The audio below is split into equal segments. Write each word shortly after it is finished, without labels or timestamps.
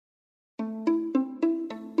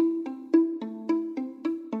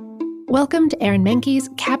Welcome to Aaron Mahnke's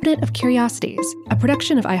Cabinet of Curiosities, a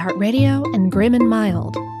production of iHeartRadio and Grim and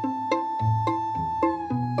Mild.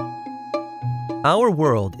 Our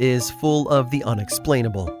world is full of the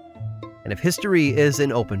unexplainable. And if history is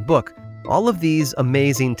an open book, all of these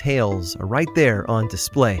amazing tales are right there on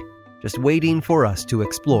display, just waiting for us to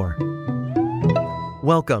explore.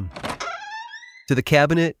 Welcome to the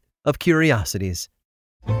Cabinet of Curiosities.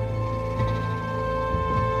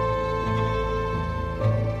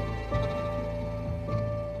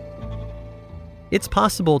 It's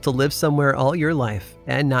possible to live somewhere all your life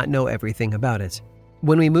and not know everything about it.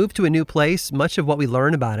 When we move to a new place, much of what we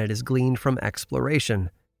learn about it is gleaned from exploration.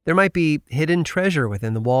 There might be hidden treasure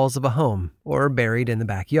within the walls of a home or buried in the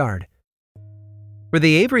backyard. For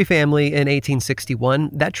the Avery family in 1861,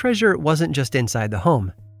 that treasure wasn't just inside the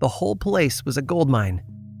home. The whole place was a gold mine.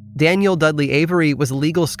 Daniel Dudley Avery was a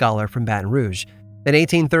legal scholar from Baton Rouge. In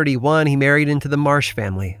 1831, he married into the Marsh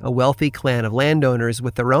family, a wealthy clan of landowners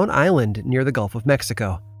with their own island near the Gulf of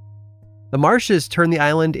Mexico. The Marshes turned the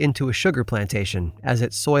island into a sugar plantation, as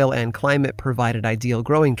its soil and climate provided ideal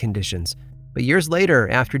growing conditions. But years later,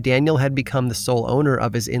 after Daniel had become the sole owner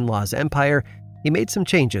of his in-laws' empire, he made some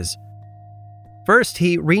changes. First,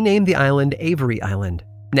 he renamed the island Avery Island.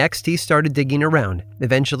 Next, he started digging around,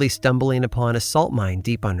 eventually stumbling upon a salt mine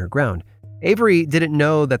deep underground. Avery didn't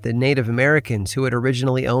know that the Native Americans who had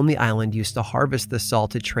originally owned the island used to harvest the salt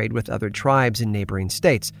to trade with other tribes in neighboring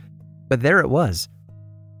states. But there it was.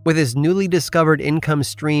 With his newly discovered income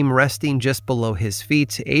stream resting just below his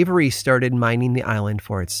feet, Avery started mining the island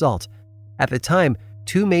for its salt. At the time,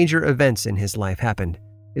 two major events in his life happened.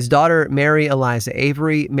 His daughter, Mary Eliza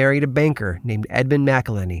Avery, married a banker named Edmund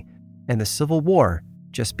McIlhenny, and the Civil War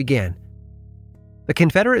just began. The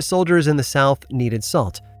Confederate soldiers in the South needed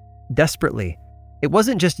salt. Desperately. It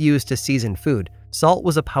wasn't just used to season food. Salt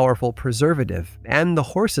was a powerful preservative, and the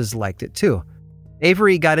horses liked it too.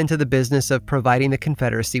 Avery got into the business of providing the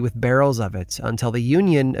Confederacy with barrels of it until the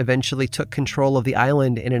Union eventually took control of the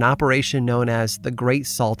island in an operation known as the Great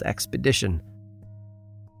Salt Expedition.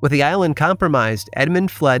 With the island compromised, Edmund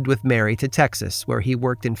fled with Mary to Texas, where he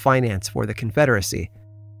worked in finance for the Confederacy.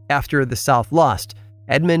 After the South lost,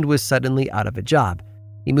 Edmund was suddenly out of a job.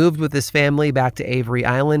 He moved with his family back to Avery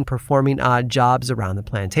Island, performing odd jobs around the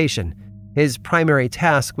plantation. His primary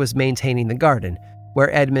task was maintaining the garden,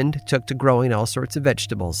 where Edmund took to growing all sorts of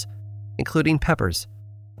vegetables, including peppers.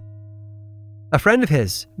 A friend of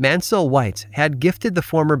his, Mansell White, had gifted the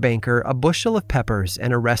former banker a bushel of peppers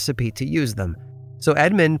and a recipe to use them, so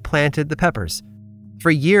Edmund planted the peppers.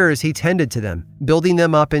 For years, he tended to them, building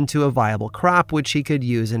them up into a viable crop which he could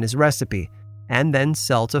use in his recipe, and then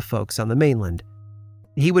sell to folks on the mainland.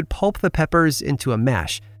 He would pulp the peppers into a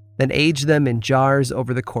mash, then age them in jars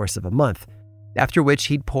over the course of a month, after which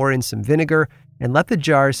he'd pour in some vinegar and let the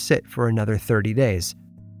jars sit for another 30 days.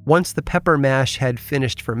 Once the pepper mash had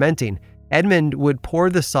finished fermenting, Edmund would pour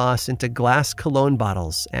the sauce into glass cologne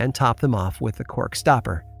bottles and top them off with a cork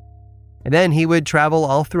stopper. And then he would travel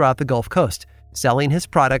all throughout the Gulf Coast, selling his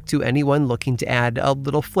product to anyone looking to add a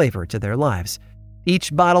little flavor to their lives.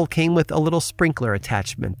 Each bottle came with a little sprinkler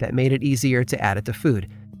attachment that made it easier to add it to food,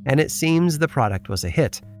 and it seems the product was a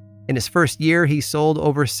hit. In his first year, he sold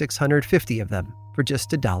over 650 of them for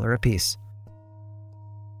just $1 a piece.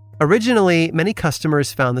 Originally, many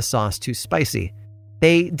customers found the sauce too spicy.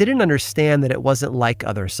 They didn't understand that it wasn't like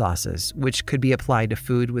other sauces, which could be applied to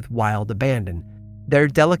food with wild abandon. Their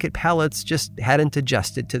delicate palates just hadn't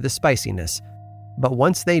adjusted to the spiciness. But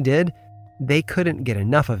once they did, they couldn't get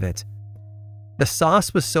enough of it. The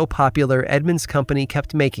sauce was so popular, Edmund's company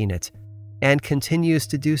kept making it, and continues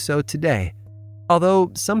to do so today.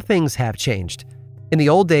 Although some things have changed. In the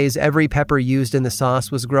old days, every pepper used in the sauce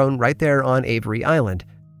was grown right there on Avery Island.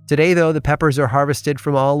 Today, though, the peppers are harvested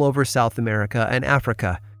from all over South America and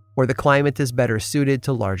Africa, where the climate is better suited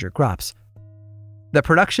to larger crops. The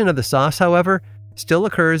production of the sauce, however, still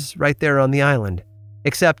occurs right there on the island,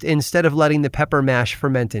 except instead of letting the pepper mash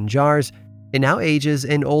ferment in jars, it now ages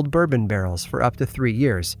in old bourbon barrels for up to 3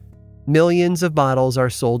 years. Millions of bottles are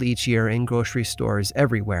sold each year in grocery stores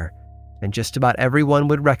everywhere, and just about everyone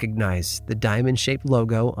would recognize the diamond-shaped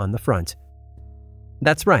logo on the front.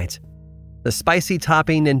 That's right. The spicy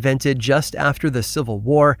topping invented just after the Civil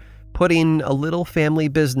War, putting a little family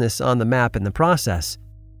business on the map in the process,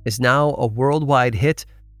 is now a worldwide hit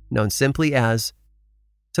known simply as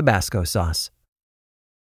Tabasco sauce.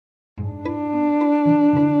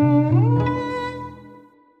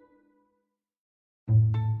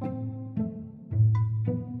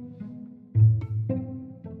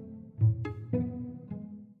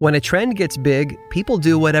 When a trend gets big, people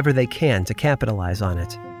do whatever they can to capitalize on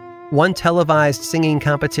it. One televised singing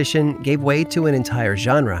competition gave way to an entire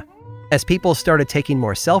genre. As people started taking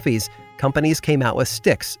more selfies, companies came out with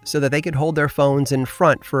sticks so that they could hold their phones in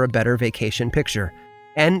front for a better vacation picture.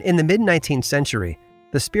 And in the mid-19th century,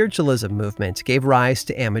 the spiritualism movement gave rise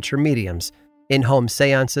to amateur mediums, in-home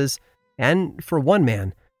seances, and, for one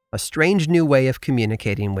man, a strange new way of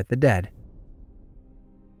communicating with the dead.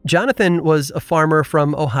 Jonathan was a farmer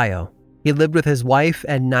from Ohio. He lived with his wife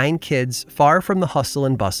and 9 kids far from the hustle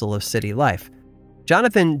and bustle of city life.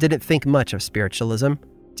 Jonathan didn't think much of spiritualism.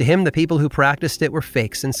 To him, the people who practiced it were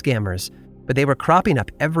fakes and scammers, but they were cropping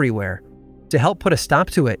up everywhere. To help put a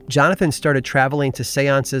stop to it, Jonathan started traveling to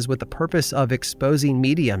seances with the purpose of exposing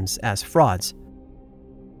mediums as frauds.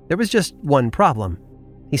 There was just one problem.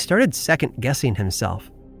 He started second-guessing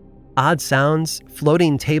himself. Odd sounds,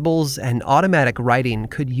 floating tables, and automatic writing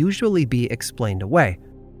could usually be explained away.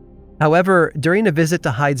 However, during a visit to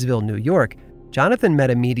Hydesville, New York, Jonathan met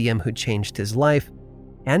a medium who changed his life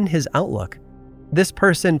and his outlook. This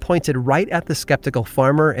person pointed right at the skeptical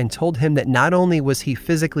farmer and told him that not only was he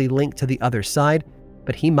physically linked to the other side,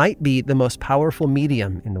 but he might be the most powerful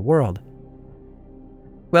medium in the world.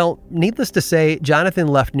 Well, needless to say, Jonathan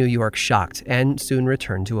left New York shocked and soon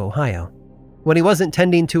returned to Ohio. When he wasn't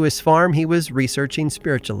tending to his farm, he was researching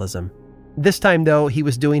spiritualism. This time, though, he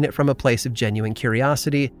was doing it from a place of genuine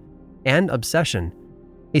curiosity and obsession.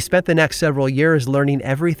 He spent the next several years learning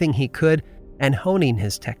everything he could and honing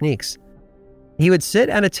his techniques. He would sit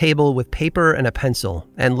at a table with paper and a pencil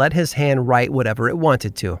and let his hand write whatever it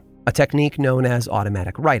wanted to, a technique known as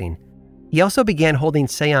automatic writing. He also began holding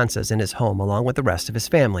seances in his home along with the rest of his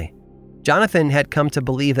family. Jonathan had come to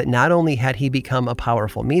believe that not only had he become a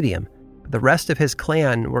powerful medium, but the rest of his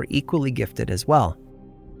clan were equally gifted as well.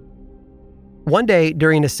 One day,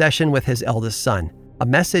 during a session with his eldest son, a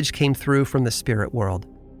message came through from the spirit world.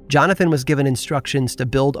 Jonathan was given instructions to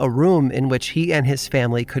build a room in which he and his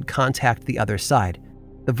family could contact the other side.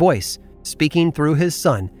 The voice, speaking through his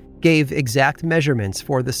son, gave exact measurements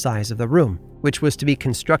for the size of the room, which was to be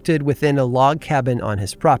constructed within a log cabin on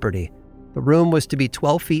his property. The room was to be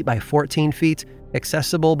 12 feet by 14 feet,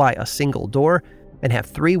 accessible by a single door, and have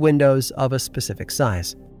 3 windows of a specific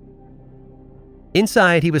size.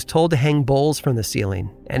 Inside, he was told to hang bowls from the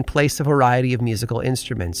ceiling and place a variety of musical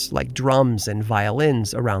instruments like drums and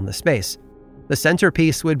violins around the space. The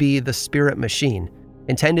centerpiece would be the spirit machine.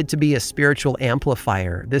 Intended to be a spiritual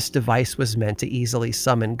amplifier, this device was meant to easily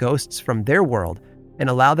summon ghosts from their world and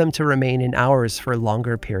allow them to remain in ours for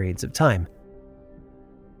longer periods of time.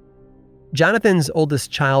 Jonathan's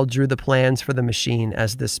oldest child drew the plans for the machine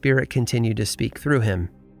as the spirit continued to speak through him.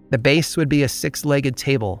 The base would be a 6-legged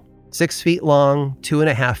table, 6 feet long,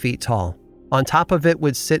 2.5 feet tall. On top of it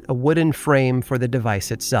would sit a wooden frame for the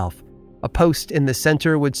device itself. A post in the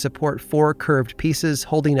center would support 4 curved pieces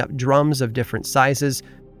holding up drums of different sizes,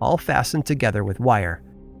 all fastened together with wire.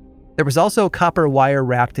 There was also copper wire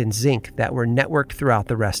wrapped in zinc that were networked throughout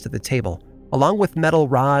the rest of the table, along with metal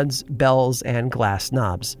rods, bells, and glass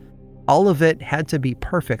knobs. All of it had to be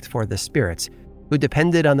perfect for the spirits, who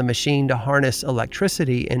depended on the machine to harness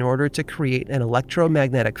electricity in order to create an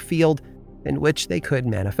electromagnetic field in which they could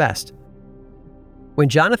manifest. When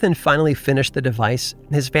Jonathan finally finished the device,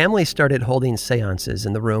 his family started holding seances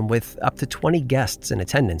in the room with up to 20 guests in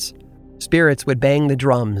attendance. Spirits would bang the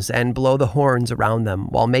drums and blow the horns around them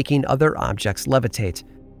while making other objects levitate.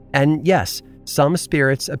 And yes, some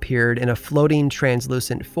spirits appeared in a floating,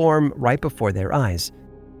 translucent form right before their eyes.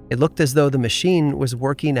 It looked as though the machine was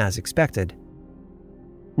working as expected.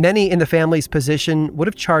 Many in the family's position would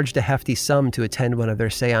have charged a hefty sum to attend one of their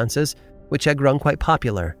seances, which had grown quite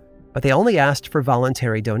popular, but they only asked for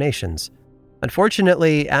voluntary donations.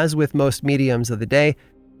 Unfortunately, as with most mediums of the day,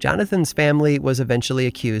 Jonathan's family was eventually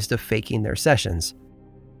accused of faking their sessions.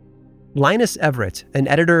 Linus Everett, an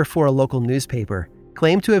editor for a local newspaper,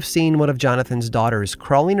 claimed to have seen one of Jonathan's daughters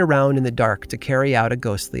crawling around in the dark to carry out a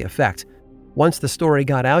ghostly effect. Once the story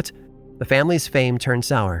got out, the family's fame turned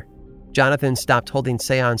sour. Jonathan stopped holding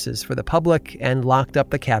seances for the public and locked up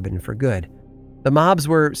the cabin for good. The mobs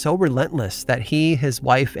were so relentless that he, his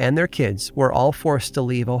wife, and their kids were all forced to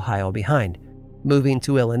leave Ohio behind, moving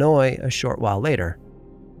to Illinois a short while later.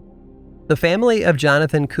 The family of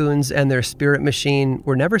Jonathan Koons and their spirit machine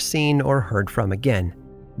were never seen or heard from again.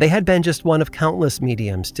 They had been just one of countless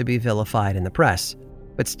mediums to be vilified in the press.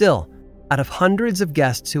 But still, out of hundreds of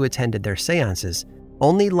guests who attended their seances,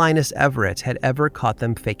 only Linus Everett had ever caught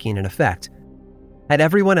them faking an effect. Had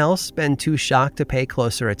everyone else been too shocked to pay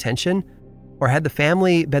closer attention, or had the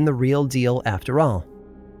family been the real deal after all?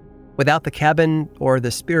 Without the cabin or the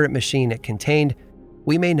spirit machine it contained,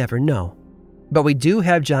 we may never know. But we do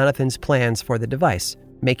have Jonathan's plans for the device,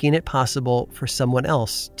 making it possible for someone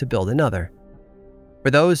else to build another.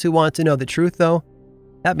 For those who want to know the truth, though,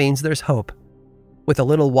 that means there's hope. With a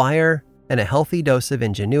little wire and a healthy dose of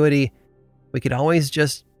ingenuity, we could always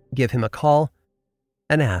just give him a call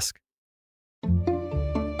and ask.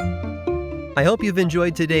 I hope you've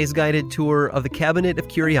enjoyed today's guided tour of the Cabinet of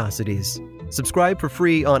Curiosities. Subscribe for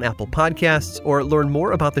free on Apple Podcasts or learn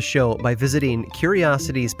more about the show by visiting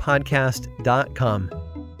curiositiespodcast.com.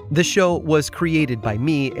 This show was created by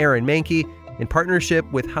me, Aaron Mahnke, in partnership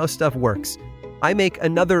with How Stuff Works. I make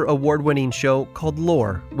another award-winning show called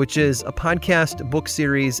Lore, which is a podcast, book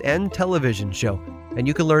series, and television show, and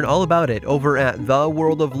you can learn all about it over at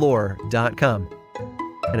theworldoflore.com.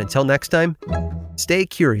 And until next time, stay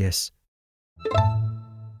curious.